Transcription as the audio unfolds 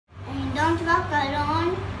walk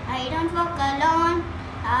alone. I don't walk alone.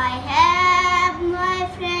 I have my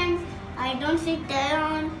friends. I don't sit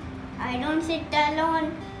alone. I don't sit alone.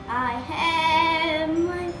 I have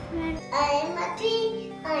my friends. I am a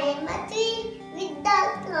tree. I am a tree with the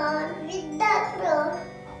crown, with the crown.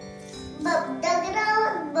 Bub the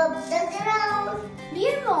ground, bub the ground.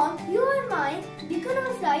 Dear Mom, you are my beacon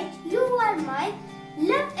of light. You are my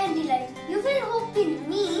love and delight. You will hope in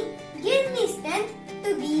me. Give me strength to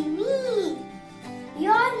be me.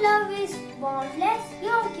 Your love is boundless.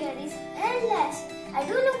 Your care is endless. I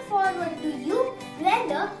do look forward to you when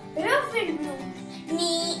the rough wind blows.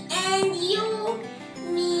 Me and you,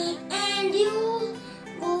 me and you,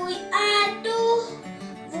 we are two,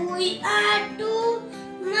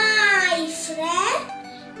 my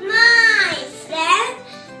friend,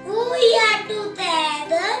 we are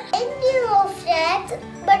together. And new friends,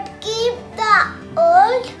 but keep the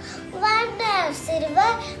old. One is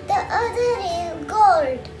silver, the other is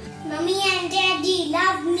gold. Mommy and Daddy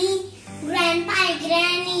love me, Grandpa and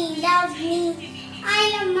Granny love me. I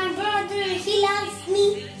love my brother, he loves me.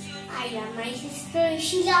 I love my sister,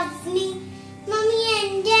 she loves me. Mommy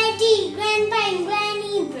and Daddy, Grandpa and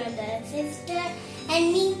Granny, brother, sister and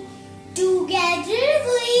me. Together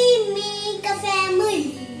we make a family.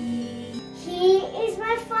 He is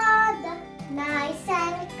my father, nice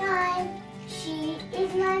and kind. She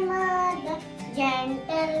is my mother,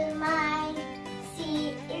 gentle mind.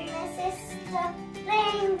 She is my sister,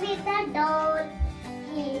 playing with a doll.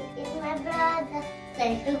 He is my brother,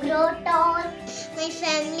 sent to grow tall. My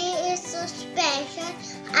family is so special,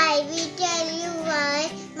 I will tell you why.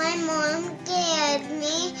 My mom cared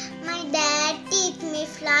me, my dad teach me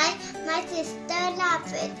fly, my sister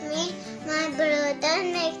laughs with me, my brother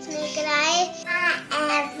makes me cry.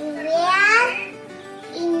 Everywhere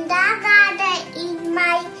in the garden in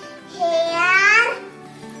my hair,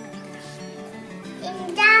 in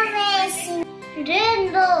the vase,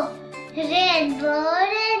 rainbow, rainbow,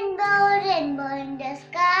 rainbow, rainbow in the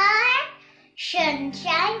sky,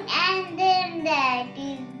 sunshine, and then that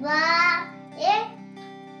is why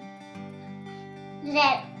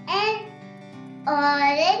red and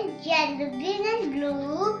orange, yellow, green and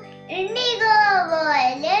blue, indigo,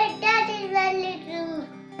 violet, that is very true.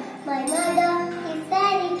 My mother is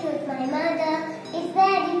very cute, my mother is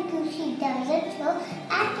very cute, she doesn't show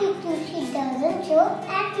attitude, she doesn't show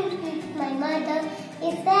attitude. My mother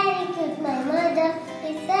is very cute, my mother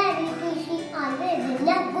is very cute, she always in a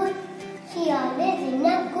good, she always in a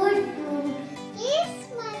good mood. He's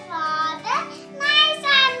my father, nice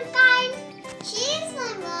and kind. She's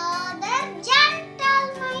my mother, gentle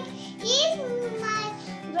mind. He's my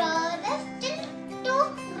brother, still to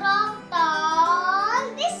grow tall.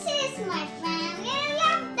 This is my family,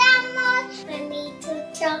 love them all. For me to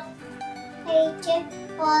talk, nature,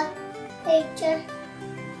 or nature.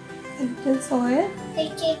 Nature soil.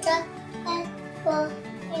 Nature, or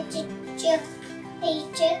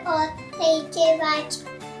nature, or nature watch.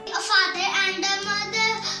 A father and a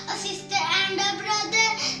mother, a sister and a brother.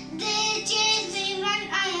 They chase me when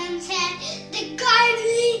I am sad. They guide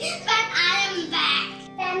me when I am bad.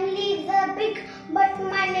 Families are big, but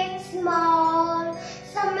mine is small.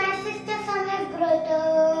 Some my sister, some my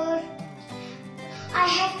brother. I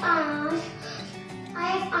have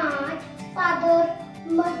aunt, father,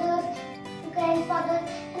 mother, grandfather,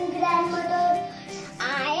 and grandmother.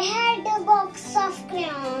 I had a box of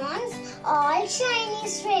crayons, all shiny,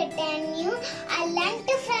 straight and new. I lent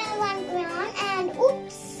a friend one crayon and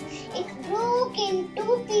oops, it broke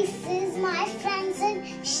into